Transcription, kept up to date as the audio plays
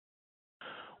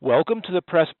Welcome to the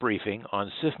press briefing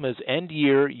on SIFMA's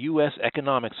end-year U.S.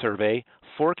 Economic Survey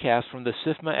forecast from the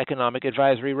SIFMA Economic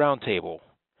Advisory Roundtable.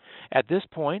 At this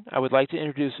point, I would like to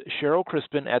introduce Cheryl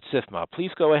Crispin at SIFMA. Please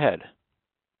go ahead.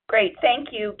 Great. Thank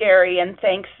you, Gary, and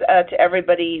thanks to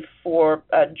everybody for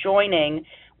joining.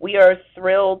 We are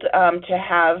thrilled to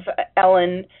have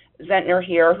Ellen Zentner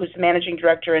here, who's the Managing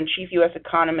Director and Chief U.S.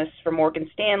 Economist for Morgan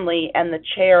Stanley and the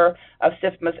Chair of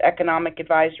SIFMA's Economic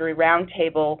Advisory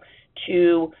Roundtable,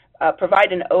 to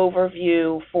provide an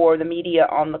overview for the media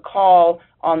on the call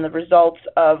on the results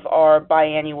of our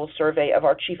biannual survey of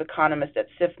our chief economists at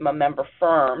SIFMA member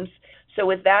firms. So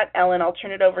with that, Ellen, I'll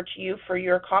turn it over to you for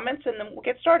your comments, and then we'll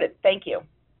get started. Thank you.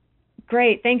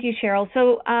 Great. Thank you, Cheryl.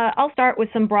 So I'll start with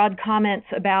some broad comments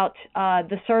about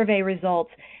the survey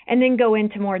results and then go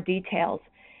into more details.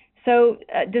 So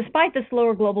despite the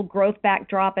slower global growth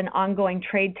backdrop and ongoing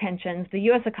trade tensions, the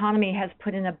U.S. economy has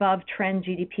put in above-trend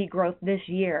GDP growth this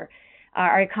year.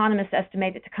 Our economists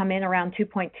estimate it to come in around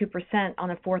 2.2%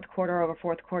 on a fourth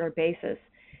quarter-over-fourth quarter basis.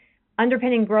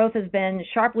 Underpinning growth has been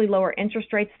sharply lower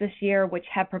interest rates this year, which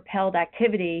have propelled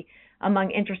activity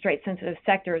among interest rate-sensitive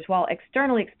sectors, while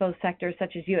externally exposed sectors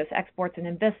such as U.S. exports and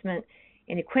investment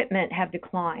in equipment have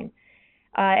declined.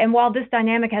 And while this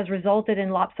dynamic has resulted in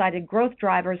lopsided growth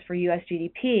drivers for U.S.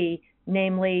 GDP,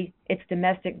 namely its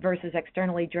domestic versus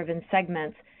externally driven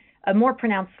segments, a more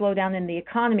pronounced slowdown in the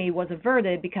economy was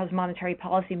averted because monetary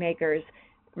policymakers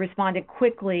responded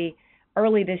quickly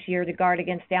early this year to guard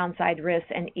against downside risks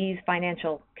and ease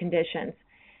financial conditions.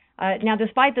 Now,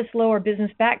 despite the slower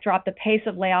business backdrop, the pace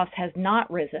of layoffs has not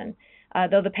risen,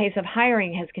 though the pace of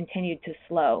hiring has continued to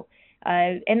slow.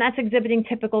 And that's exhibiting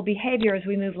typical behavior as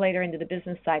we move later into the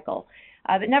business cycle.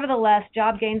 But nevertheless,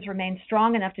 job gains remain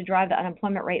strong enough to drive the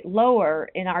unemployment rate lower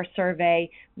in our survey,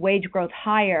 wage growth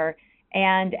higher,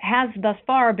 and has thus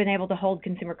far been able to hold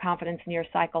consumer confidence near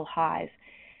cycle highs.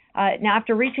 Now,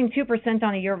 after reaching 2%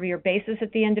 on a year-over-year basis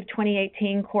at the end of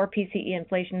 2018, core PCE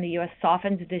inflation in the U.S.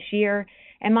 softened this year,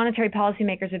 and monetary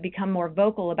policymakers have become more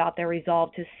vocal about their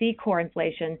resolve to see core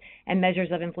inflation and measures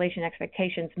of inflation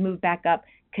expectations move back up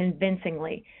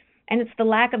convincingly. And it's the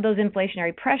lack of those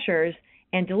inflationary pressures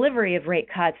and delivery of rate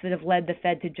cuts that have led the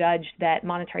Fed to judge that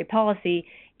monetary policy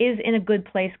is in a good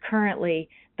place currently,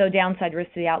 though downside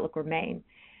risks to the outlook remain.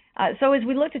 So as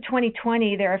we look to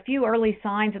 2020, there are a few early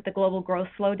signs that the global growth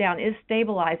slowdown is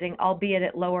stabilizing, albeit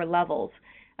at lower levels.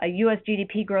 U.S.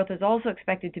 GDP growth is also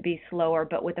expected to be slower,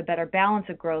 but with a better balance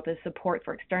of growth as support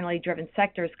for externally driven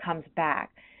sectors comes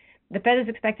back. The Fed is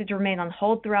expected to remain on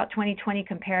hold throughout 2020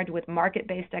 compared with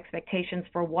market-based expectations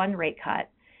for one rate cut.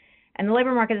 And the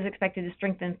labor market is expected to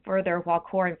strengthen further while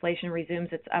core inflation resumes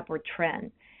its upward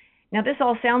trend. Now, this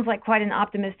all sounds like quite an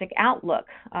optimistic outlook,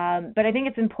 but I think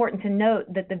it's important to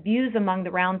note that the views among the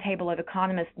roundtable of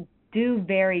economists do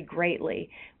vary greatly,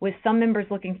 with some members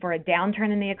looking for a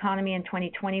downturn in the economy in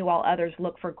 2020 while others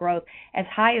look for growth as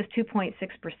high as 2.6%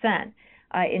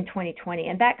 in 2020.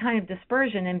 And that kind of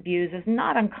dispersion in views is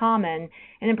not uncommon,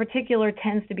 and in particular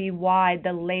tends to be wide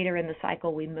the later in the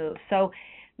cycle we move. So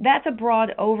that's a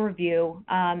broad overview,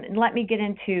 and let me get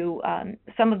into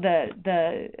some of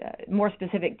the more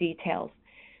specific details.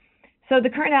 So the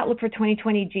current outlook for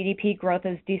 2020 GDP growth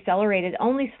has decelerated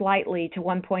only slightly to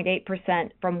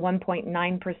 1.8% from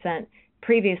 1.9%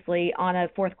 previously on a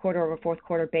fourth quarter over fourth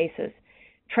quarter basis.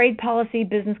 Trade policy,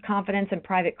 business confidence, and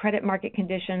private credit market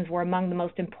conditions were among the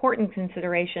most important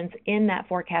considerations in that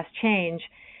forecast change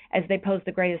as they pose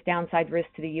the greatest downside risk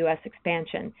to the U.S.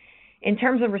 expansion. In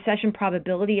terms of recession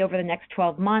probability over the next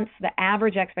 12 months, the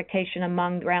average expectation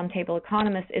among roundtable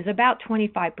economists is about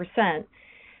 25%,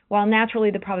 while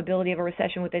naturally the probability of a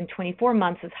recession within 24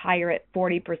 months is higher at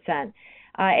 40%.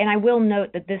 And I will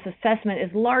note that this assessment is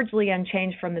largely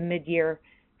unchanged from the mid-year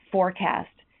forecast.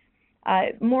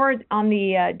 More on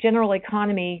the general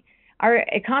economy, our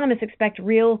economists expect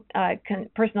real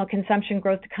personal consumption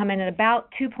growth to come in at about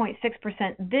 2.6%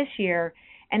 this year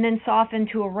and then soften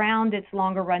to around its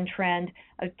longer run trend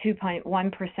of 2.1%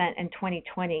 in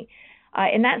 2020.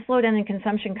 And that slowdown in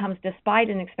consumption comes despite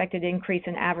an expected increase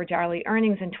in average hourly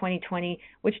earnings in 2020,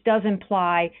 which does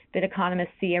imply that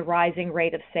economists see a rising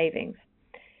rate of savings.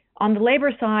 On the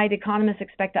labor side, economists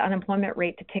expect the unemployment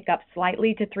rate to tick up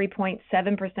slightly to 3.7%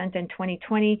 in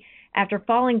 2020 after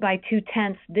falling by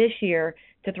 0.2 this year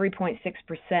to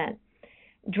 3.6%.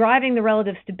 Driving the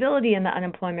relative stability in the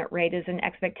unemployment rate is an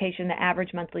expectation that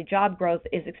average monthly job growth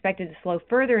is expected to slow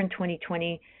further in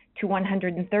 2020 to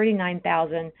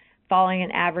 139,000, following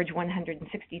an average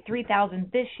 163,000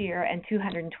 this year and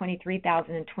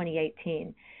 223,000 in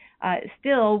 2018.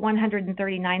 Still,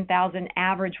 139,000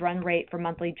 average run rate for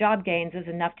monthly job gains is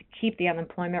enough to keep the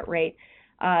unemployment rate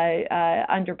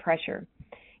under pressure.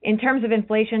 In terms of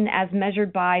inflation, as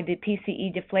measured by the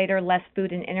PCE deflator, less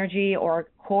food and energy, or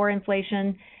core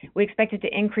inflation, we expect it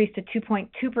to increase to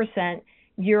 2.2%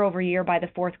 year over year by the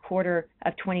fourth quarter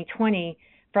of 2020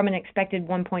 from an expected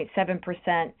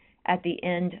 1.7% at the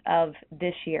end of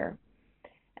this year.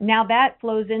 Now that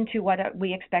flows into what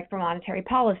we expect for monetary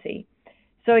policy.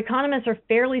 So economists are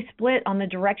fairly split on the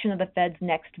direction of the Fed's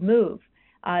next move.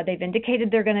 They've indicated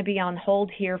they're going to be on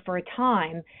hold here for a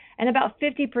time, and about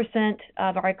 50%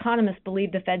 of our economists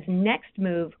believe the Fed's next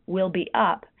move will be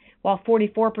up, while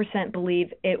 44%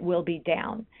 believe it will be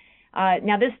down.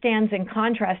 Now, this stands in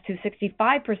contrast to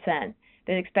 65%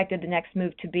 that expected the next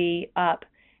move to be up,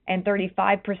 and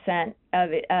 35% of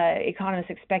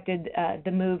economists expected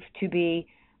the move to be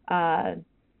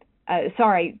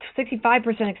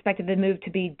 65% expected the move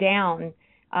to be down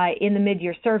in the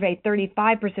mid-year survey,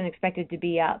 35% expected to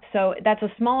be up. So that's a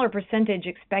smaller percentage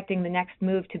expecting the next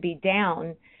move to be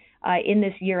down in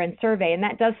this year-end survey. And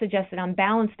that does suggest that on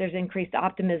balance, there's increased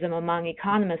optimism among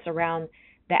economists around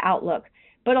the outlook,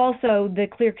 but also the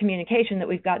clear communication that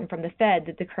we've gotten from the Fed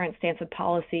that the current stance of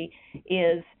policy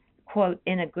is, quote,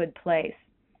 in a good place.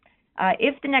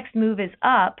 If the next move is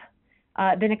up,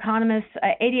 then economists,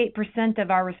 88%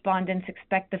 of our respondents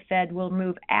expect the Fed will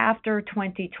move after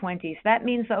 2020. So that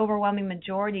means the overwhelming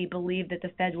majority believe that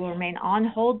the Fed will remain on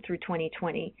hold through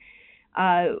 2020.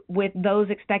 With those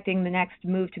expecting the next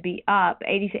move to be up,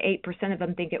 88% of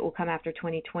them think it will come after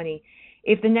 2020.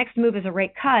 If the next move is a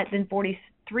rate cut, then 43%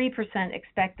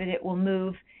 expect that it will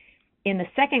move in the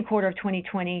second quarter of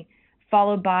 2020,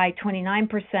 followed by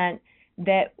 29%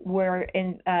 that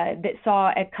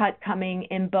saw a cut coming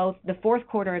in both the fourth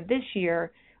quarter of this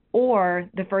year or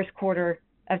the first quarter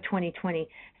of 2020.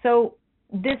 So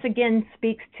this again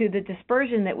speaks to the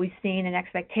dispersion that we've seen in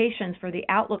expectations for the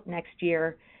outlook next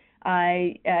year,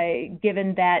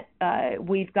 given that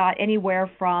we've got anywhere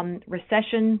from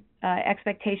recession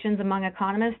expectations among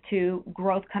economists to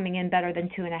growth coming in better than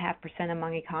 2.5%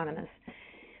 among economists.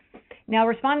 Now,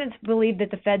 respondents believe that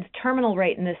the Fed's terminal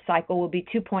rate in this cycle will be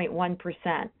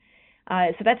 2.1%.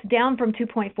 So that's down from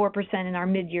 2.4% in our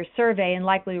mid-year survey and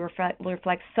likely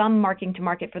reflects some marking to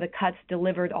market for the cuts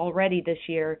delivered already this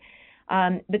year.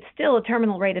 But still, a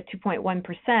terminal rate of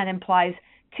 2.1% implies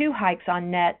 2 hikes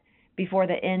on net before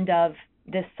the end of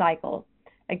this cycle.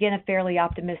 Again, a fairly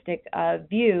optimistic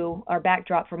view or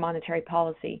backdrop for monetary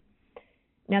policy.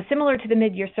 Now, similar to the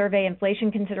mid-year survey, inflation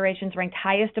considerations ranked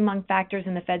highest among factors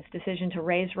in the Fed's decision to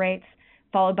raise rates,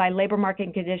 followed by labor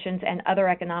market conditions and other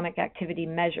economic activity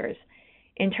measures.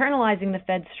 Internalizing the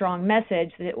Fed's strong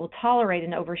message that it will tolerate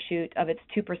an overshoot of its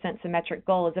 2% symmetric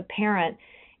goal is apparent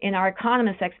in our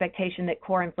economists' expectation that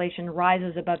core inflation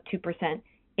rises above 2%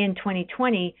 in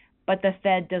 2020, but the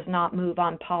Fed does not move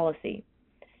on policy.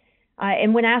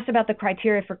 And when asked about the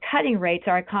criteria for cutting rates,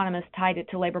 our economists tied it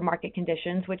to labor market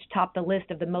conditions, which topped the list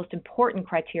of the most important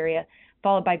criteria,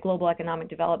 followed by global economic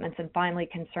developments, and finally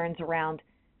concerns around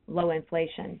low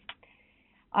inflation.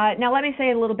 Now let me say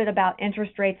a little bit about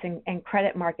interest rates and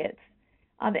credit markets.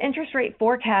 The interest rate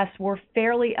forecasts were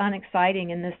fairly unexciting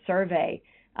in this survey.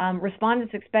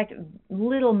 Respondents expect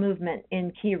little movement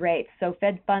in key rates, so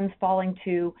Fed funds falling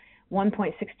to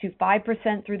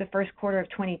 1.625% through the first quarter of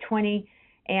 2020,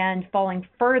 and falling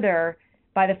further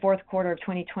by the fourth quarter of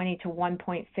 2020 to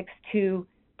 1.62%.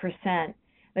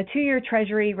 The 2-year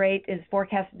Treasury rate is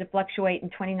forecasted to fluctuate in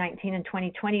 2019 and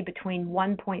 2020 between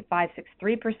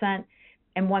 1.563%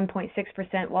 and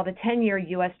 1.6%, while the 10-year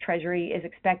U.S. Treasury is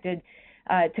expected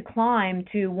to climb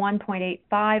to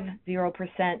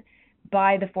 1.850%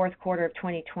 by the fourth quarter of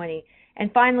 2020.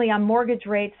 And finally, on mortgage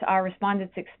rates, our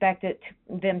respondents expect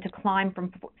them to climb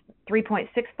from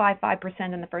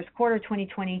 3.655% in the first quarter of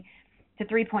 2020 to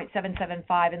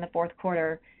 3.775% in the fourth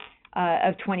quarter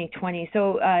of 2020.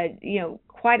 So,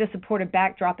 quite a supportive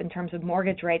backdrop in terms of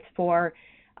mortgage rates for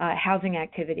housing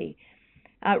activity.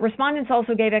 Respondents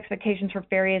also gave expectations for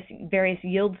various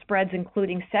yield spreads,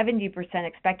 including 70%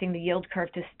 expecting the yield curve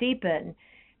to steepen,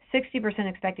 60%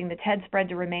 expecting the TED spread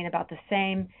to remain about the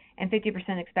same, and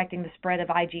 50% expecting the spread of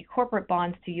IG corporate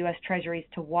bonds to U.S. Treasuries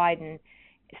to widen.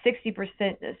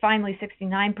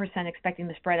 69% expecting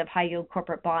the spread of high-yield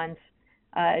corporate bonds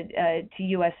to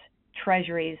U.S.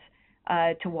 Treasuries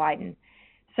to widen.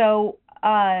 So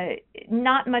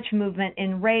not much movement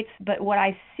in rates, but what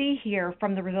I see here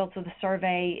from the results of the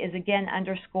survey is again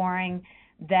underscoring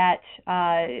that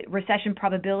recession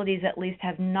probabilities at least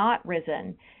have not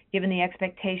risen, given the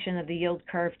expectation of the yield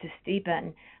curve to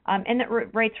steepen, and that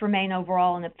rates remain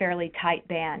overall in a fairly tight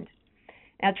band.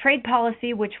 Now, trade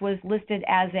policy, which was listed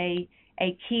as a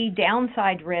key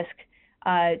downside risk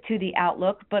to the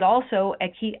outlook, but also a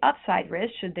key upside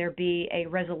risk should there be a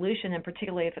resolution, and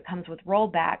particularly if it comes with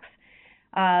rollbacks.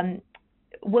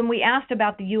 When we asked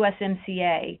about the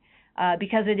USMCA,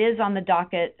 because it is on the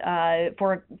docket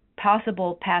for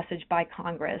possible passage by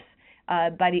Congress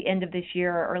by the end of this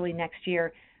year or early next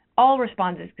year, all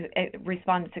respondents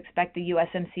expect the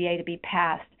USMCA to be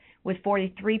passed, with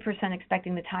 43%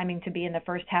 expecting the timing to be in the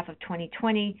first half of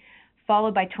 2020,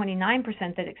 followed by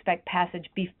 29% that expect passage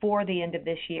before the end of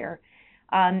this year.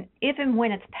 If and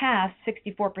when it's passed,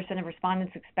 64% of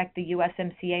respondents expect the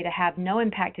USMCA to have no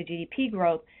impact to GDP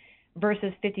growth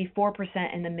versus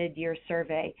 54% in the mid-year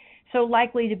survey. So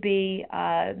likely to be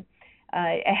a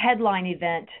headline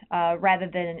event rather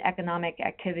than an economic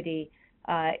activity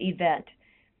event.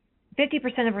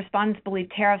 50% of respondents believe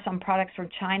tariffs on products from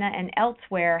China and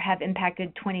elsewhere have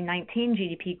impacted 2019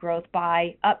 GDP growth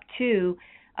by up to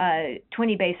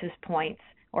 20 basis points,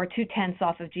 or 0.2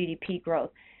 off of GDP growth,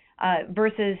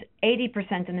 versus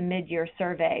 80% in the mid-year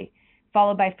survey,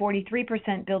 followed by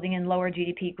 43% building in lower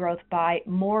GDP growth by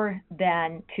more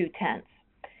than 0.2.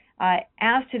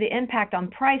 As to the impact on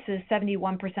prices,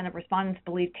 71% of respondents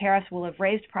believe tariffs will have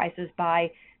raised prices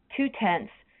by 0.2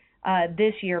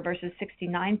 this year versus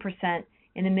 69%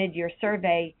 in the mid-year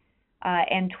survey,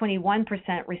 and 21%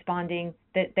 responding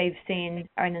that they've seen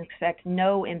and expect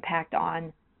no impact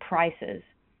on prices.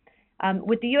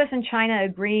 With the U.S. and China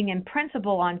agreeing in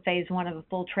principle on Phase 1 of a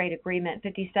full trade agreement,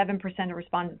 57% of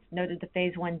respondents noted the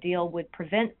Phase 1 deal would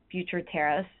prevent future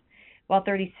tariffs, while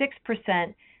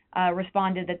 36%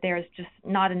 responded that there is just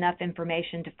not enough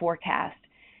information to forecast.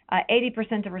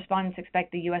 80% of respondents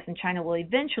expect the U.S. and China will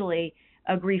eventually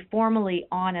agree formally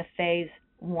on a Phase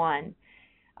 1.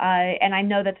 And I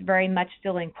know that's very much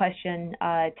still in question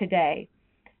today.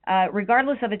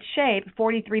 Regardless of its shape,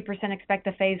 43% expect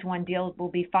the Phase 1 deal will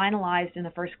be finalized in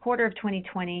the first quarter of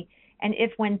 2020, and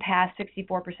if when passed,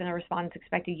 64% of respondents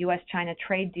expect a U.S.-China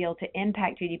trade deal to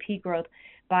impact GDP growth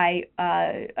by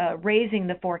raising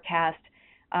the forecast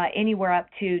anywhere up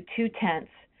to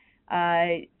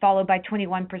 0.2, followed by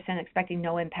 21% expecting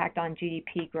no impact on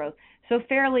GDP growth. So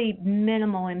fairly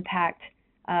minimal impact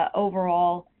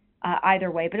overall either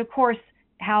way. But of course,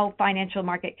 how financial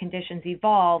market conditions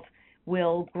evolve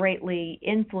will greatly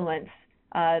influence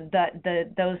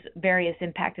those various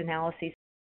impact analyses.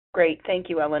 Great. Thank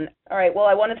you, Ellen. All right. Well,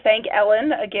 I want to thank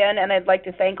Ellen again, and I'd like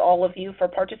to thank all of you for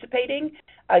participating.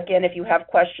 Again, if you have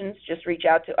questions, just reach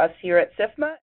out to us here at SIFMA.